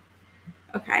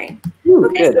 Okay. Ooh,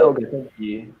 okay, good. Good. Thank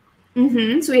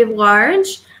you. So we have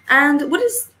large, and what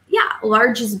is,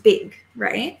 large is big,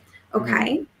 right?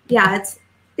 Okay. Yeah,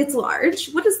 it's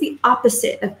large. What is the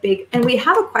opposite of big? And we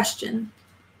have a question.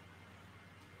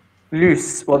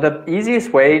 Loose. Well, the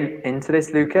easiest way into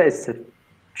this, Luca, is to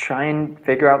try and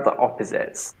figure out the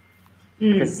opposites.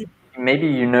 Because maybe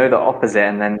you know the opposite,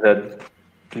 and then the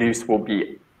loose will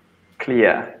be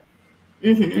clear.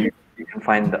 You can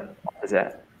find the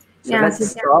opposite. So let's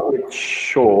start with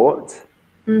short.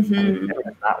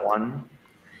 That one.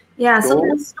 Yeah, so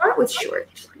let's start with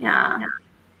short. Yeah.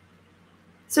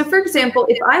 So for example,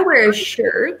 if I wear a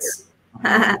shirt,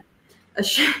 oh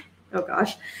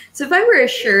gosh. So if I wear a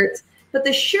shirt, but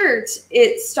the shirt,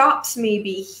 it stops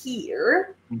maybe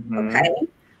here, okay?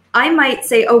 I might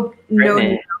say, oh,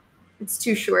 no, it's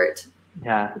too short.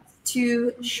 Yeah. It's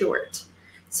too short.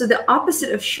 So the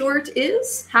opposite of short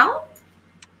is how?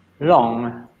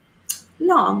 Long.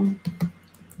 Long.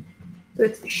 So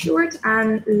it's short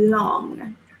and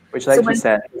long. which, like you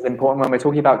said, is important. When we're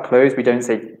talking about clothes, we don't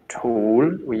say tall,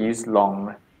 we use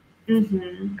long.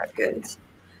 Good.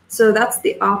 So that's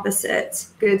the opposite.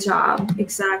 Good job.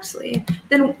 Exactly.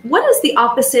 Then what is the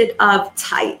opposite of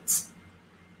tight?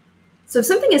 So if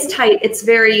something is tight, it's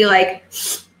very like,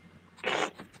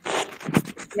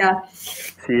 yeah.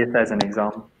 See if there's an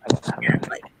example.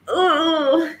 Like,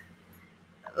 oh,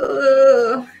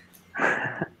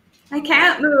 I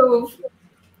can't move.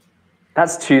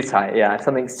 That's too tight. Yeah,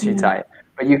 something's too tight.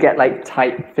 But you get like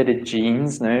tight fitted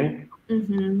jeans, no?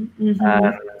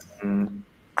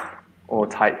 Or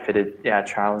tight fitted,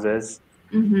 trousers.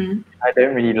 I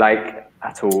don't really like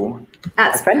at all.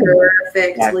 That's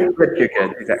perfectly. Yeah,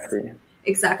 good, exactly.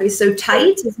 Exactly. So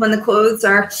tight is when the clothes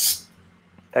are.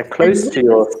 They're close to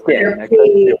your skin.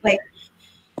 Like,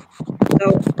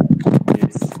 so.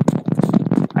 Loose.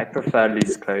 I prefer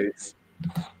loose clothes.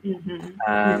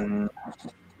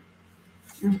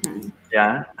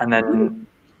 Yeah, and then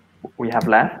we have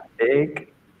left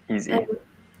big, easy.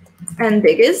 And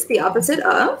big is the opposite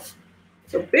of.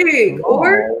 So big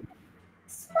or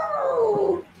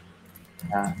small.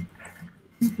 Yeah.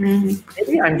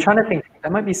 Maybe I'm trying to think.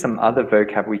 There might be some other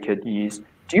vocab we could use.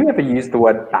 Do you ever use the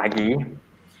word baggy?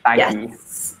 Baggy.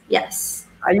 Yes.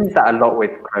 I use that a lot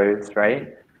with clothes,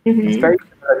 right? It's very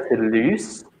similar to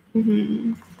loose.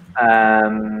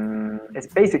 It's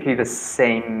basically the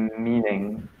same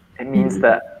meaning. It means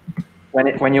that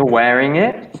when you're wearing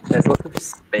it, there's lots of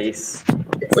space.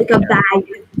 It's like a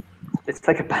bag. It's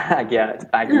like a bag, yeah. It's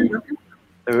baggy.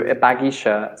 So a baggy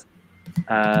shirt.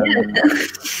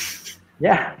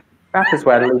 Yeah, rappers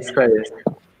wear loose clothes.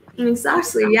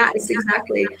 Exactly. Yes,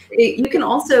 exactly. You can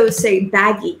also say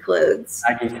baggy clothes.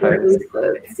 Baggy clothes. Loose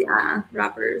clothes. Yeah,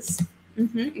 rappers.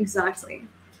 Exactly.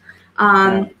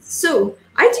 So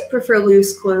I do prefer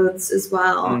loose clothes as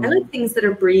well. I like things that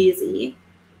are breezy.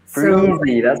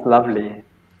 Breezy, that's lovely.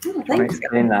 Oh, Can you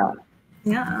explain that?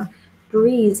 Yeah.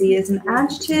 Breezy is an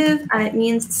adjective, and it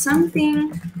means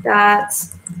something that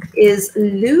is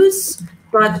loose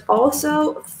but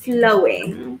also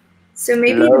flowing. So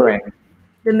maybe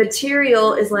the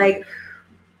material is like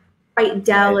quite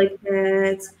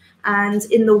delicate, and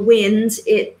in the wind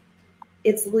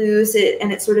it's loose,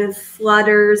 and it sort of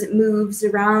flutters, it moves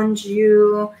around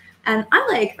you, and I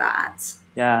like that.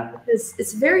 Yeah. Because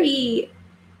it's very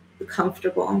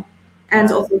comfortable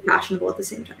and also fashionable at the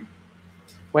same time.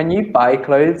 When you buy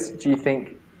clothes,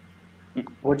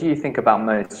 what do you think about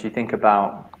most? Do you think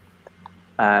about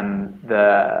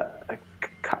the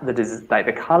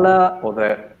color, or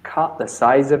the cut, the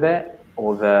size of it,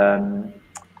 or the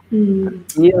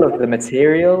feel of the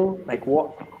material? Like,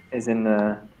 what is in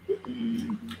the...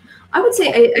 I would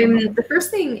say the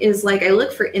first thing is, like, I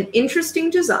look for an interesting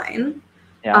design.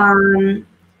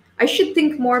 I should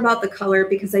think more about the color,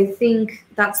 because I think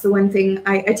that's the one thing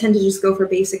I tend to just go for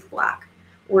basic black,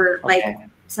 or like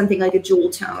something like a jewel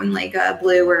tone, like a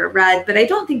blue or a red. But I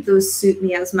don't think those suit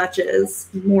me as much as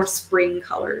more spring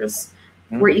colors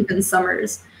or even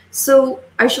summers. So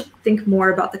I should think more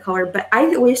about the color. But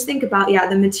I always think about,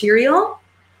 the material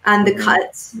and the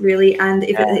cuts, really, and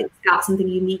if it's got something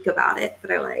unique about it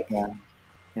that I like.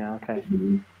 Okay.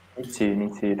 Me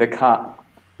too. The cut,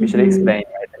 we should explain,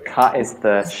 right? The cut is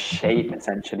the shape,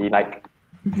 essentially, like,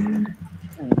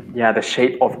 the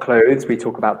shape of clothes. We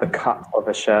talk about the cut of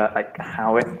a shirt, like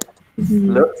how it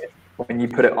looks when you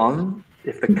put it on,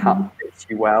 if the cut fits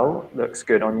you well, looks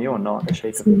good on you or not, the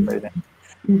shape of the clothing.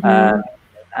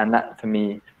 And that, for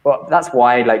me, that's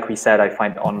why, like we said, I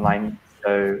find online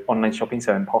shopping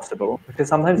so impossible, because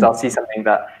sometimes I'll see something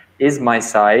that is my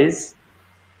size,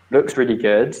 looks really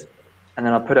good, and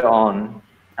then I'll put it on,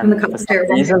 and for some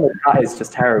reason the cut is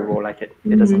just terrible. Like it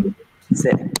doesn't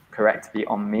sit correctly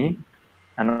on me.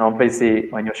 And obviously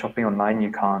when you're shopping online,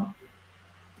 you can't.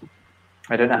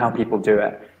 I don't know how people do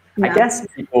it. I guess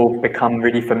people become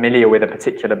really familiar with a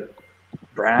particular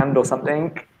brand or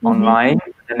something online,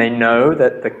 and they know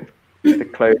that the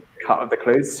cut of the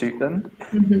clothes suit them.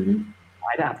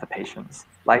 I don't have the patience.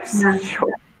 Life's so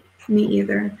short. Me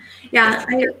either. Yeah,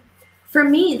 for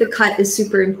me, the cut is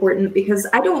super important, because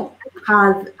I don't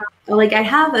have, like, I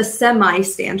have a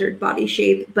semi-standard body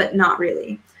shape, but not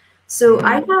really. So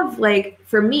I have, like,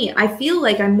 for me, I feel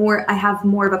like I have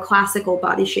more of a classical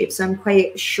body shape. So I'm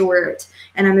quite short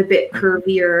and I'm a bit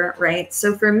curvier, right?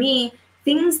 So for me,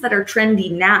 things that are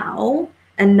trendy now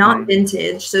and not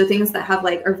vintage, so things that have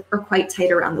like are quite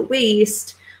tight around the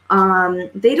waist,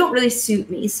 they don't really suit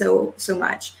me so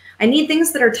much. I need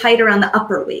things that are tight around the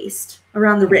upper waist,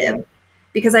 around the rib,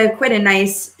 because I have quite a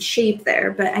nice shape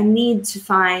there, but I need to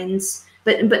find,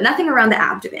 but nothing around the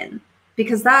abdomen,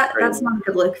 because that's not a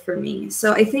good look for me.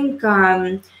 So I think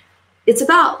it's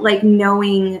about like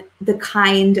knowing the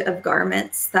kind of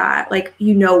garments that like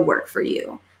work for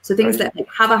you. So things that like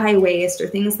have a high waist, or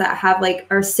things that have like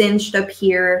are cinched up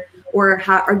here, or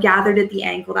are gathered at the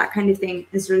ankle, that kind of thing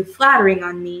is really flattering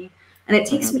on me. And it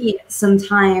takes me some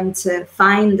time to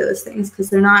find those things because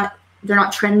they're not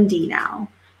trendy now.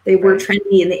 They were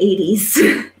trendy in the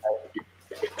 80s.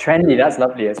 Trendy, that's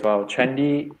lovely as well.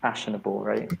 Trendy, fashionable,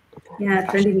 right? Yeah,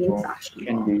 trendy means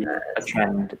fashionable. Trendy, a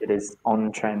trend. It is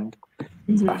on trend.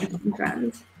 It's fashionable.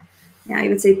 Trend. Yeah, I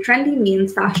would say trendy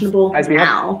means fashionable Guys, we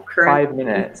now. have 5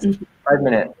 minutes. 5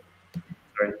 minutes.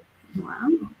 Sorry. Wow.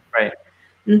 Right.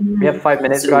 We have 5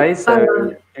 minutes, guys.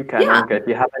 So you can. Yeah. If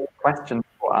you have any questions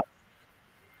for us,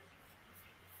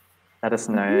 let us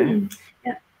know.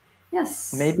 Yeah.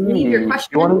 Yes. Maybe leave your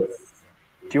questions.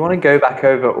 Do you want to go back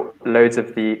over loads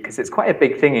of because it's quite a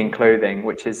big thing in clothing,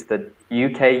 which is the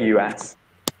UK, US.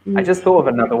 I just thought of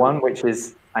another one, which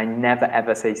is I never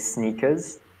ever say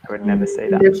sneakers. I would never say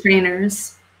that. They're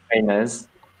trainers.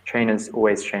 Trainers,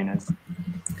 always trainers.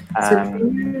 So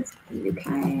trainers,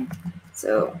 UK.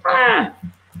 So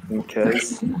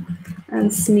sneakers.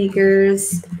 And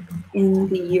sneakers in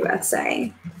the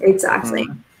USA. Exactly.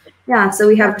 Yeah, so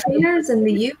we have trainers in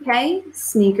the UK,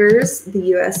 sneakers, the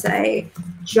USA,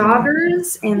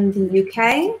 joggers in the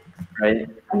UK, right?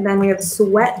 And then we have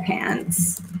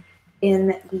sweatpants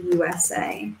in the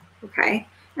USA. Okay,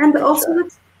 and also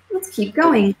let's keep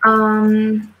going.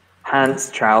 Pants,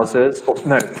 trousers. Oh,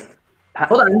 no.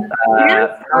 Hold on.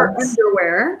 Pants or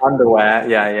underwear? Underwear.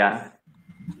 Yeah.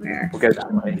 Where? We'll go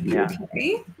that way. Yeah.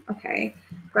 Okay.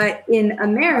 But in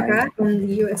America, in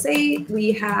the USA,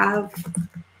 we have.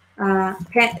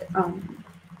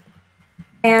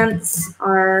 Pants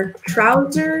are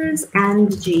trousers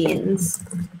and jeans.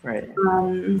 Right.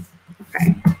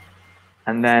 Okay.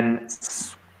 And then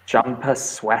jumper,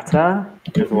 sweater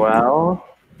as well.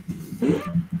 Okay.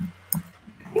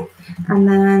 And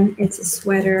then it's a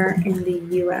sweater in the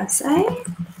USA.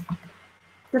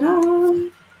 Ta-da!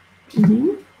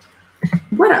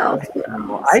 What else?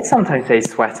 I sometimes say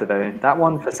sweater though. That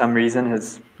one for some reason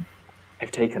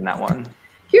I've taken that one.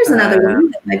 Here's another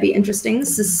one that might be interesting.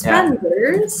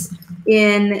 Suspenders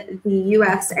in the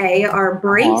USA are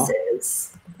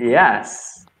braces.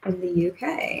 Yes. In the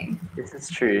UK. This is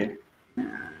true.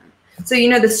 So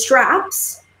the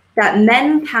straps that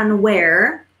men can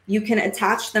wear, you can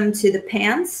attach them to the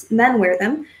pants. Men wear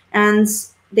them, and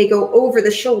they go over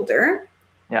the shoulder.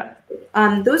 Yeah.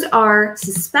 Those are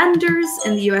suspenders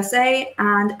in the USA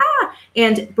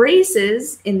and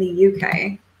braces in the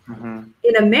UK.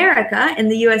 In America, in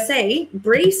the USA,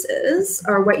 braces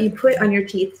are what you put on your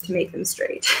teeth to make them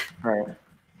straight.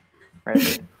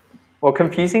 Right. Well,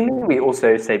 confusingly, we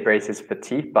also say braces for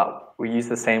teeth, but we use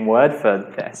the same word for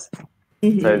this.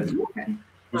 So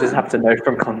you just have to know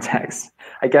from context.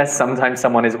 I guess sometimes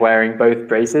someone is wearing both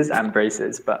braces and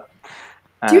braces, but...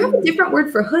 Do you have a different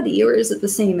word for hoodie, or is it the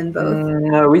same in both?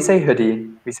 No, we say hoodie.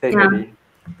 Hoodie. I don't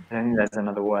think there's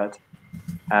another word.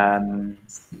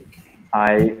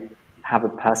 I have a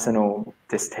personal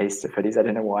distaste of hoodies. I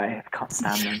don't know why. I can't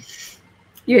stand them.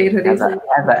 You hate hoodies?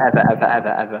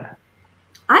 Ever.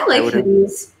 I like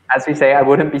hoodies. As we say, I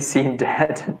wouldn't be seen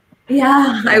dead.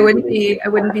 Yeah, I wouldn't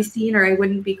be seen, or I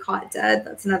wouldn't be caught dead.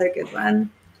 That's another good one.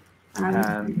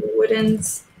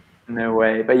 Wouldn't. No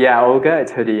way. But yeah, Olga,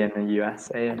 it's hoodie in the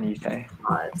USA and UK.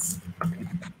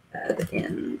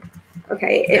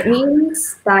 Okay, it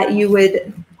means that you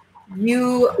would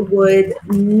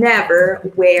never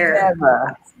wear.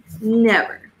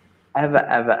 Never.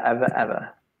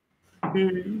 Ever.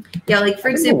 Yeah, like for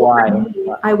example,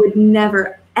 I would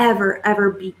never,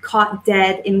 ever be caught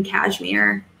dead in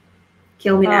cashmere.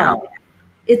 Kill me now.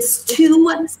 It's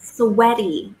too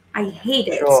sweaty. I hate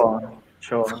it.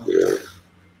 Sure.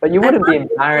 But you wouldn't be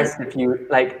embarrassed if you,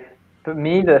 like, for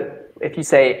me, if you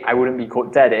say I wouldn't be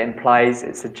caught dead,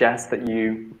 it suggests that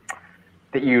you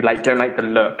like don't like the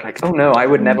look. Like, oh no, I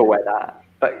would never wear that.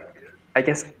 But I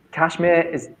guess cashmere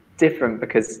is different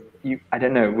because I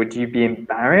don't know, would you be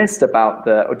embarrassed about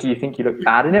or do you think you look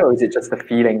bad in it, or is it just the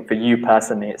feeling for you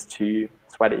personally it's too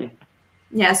sweaty?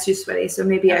 Yeah, it's too sweaty, so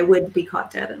maybe I would be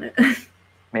caught dead in it.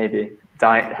 Maybe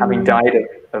having died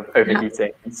of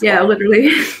overheating. Yeah,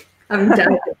 literally having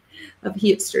died of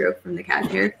heat stroke from the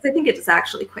cashmere, because I think it is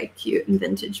actually quite cute and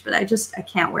vintage, but I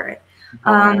can't wear it.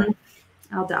 I'll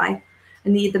die. I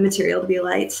need the material to be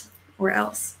light, or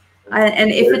else.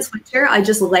 And if it's winter, I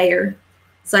just layer.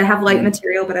 So I have light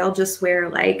material, but I'll just wear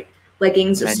like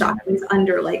leggings or stockings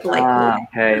under like light.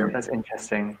 Okay, that's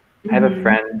interesting. I have a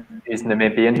friend who's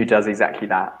Namibian who does exactly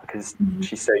that because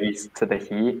she's so used to the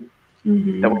heat.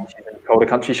 Mm-hmm. that when she's in a colder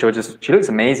country, she looks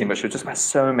amazing, but she'll just wear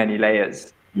so many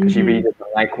layers because she really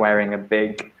doesn't like wearing a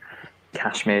big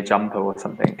cashmere jumper or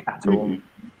something at all.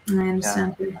 I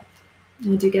understand. Yeah.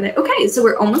 I do get it. Okay, so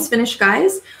we're almost finished,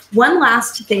 guys. One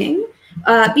last thing.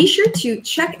 Be sure to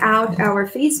check out our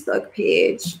Facebook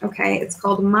page. Okay, it's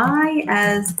called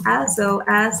MyES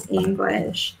SOS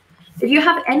English. If you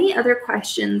have any other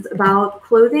questions about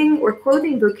clothing or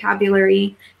clothing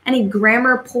vocabulary, any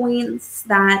grammar points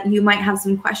that you might have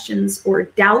some questions or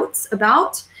doubts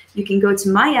about, you can go to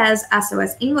MyES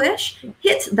SOS English,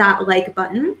 hit that like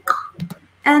button,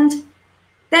 and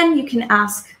then you can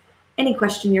ask any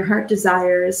question your heart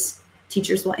desires.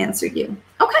 Teachers will answer you.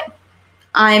 Okay.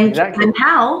 I'm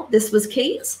Hal. This was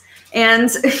Kate. And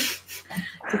just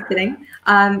kidding.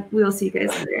 We will see you guys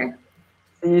later.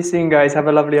 See you soon, guys. Have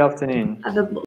a lovely afternoon. Have a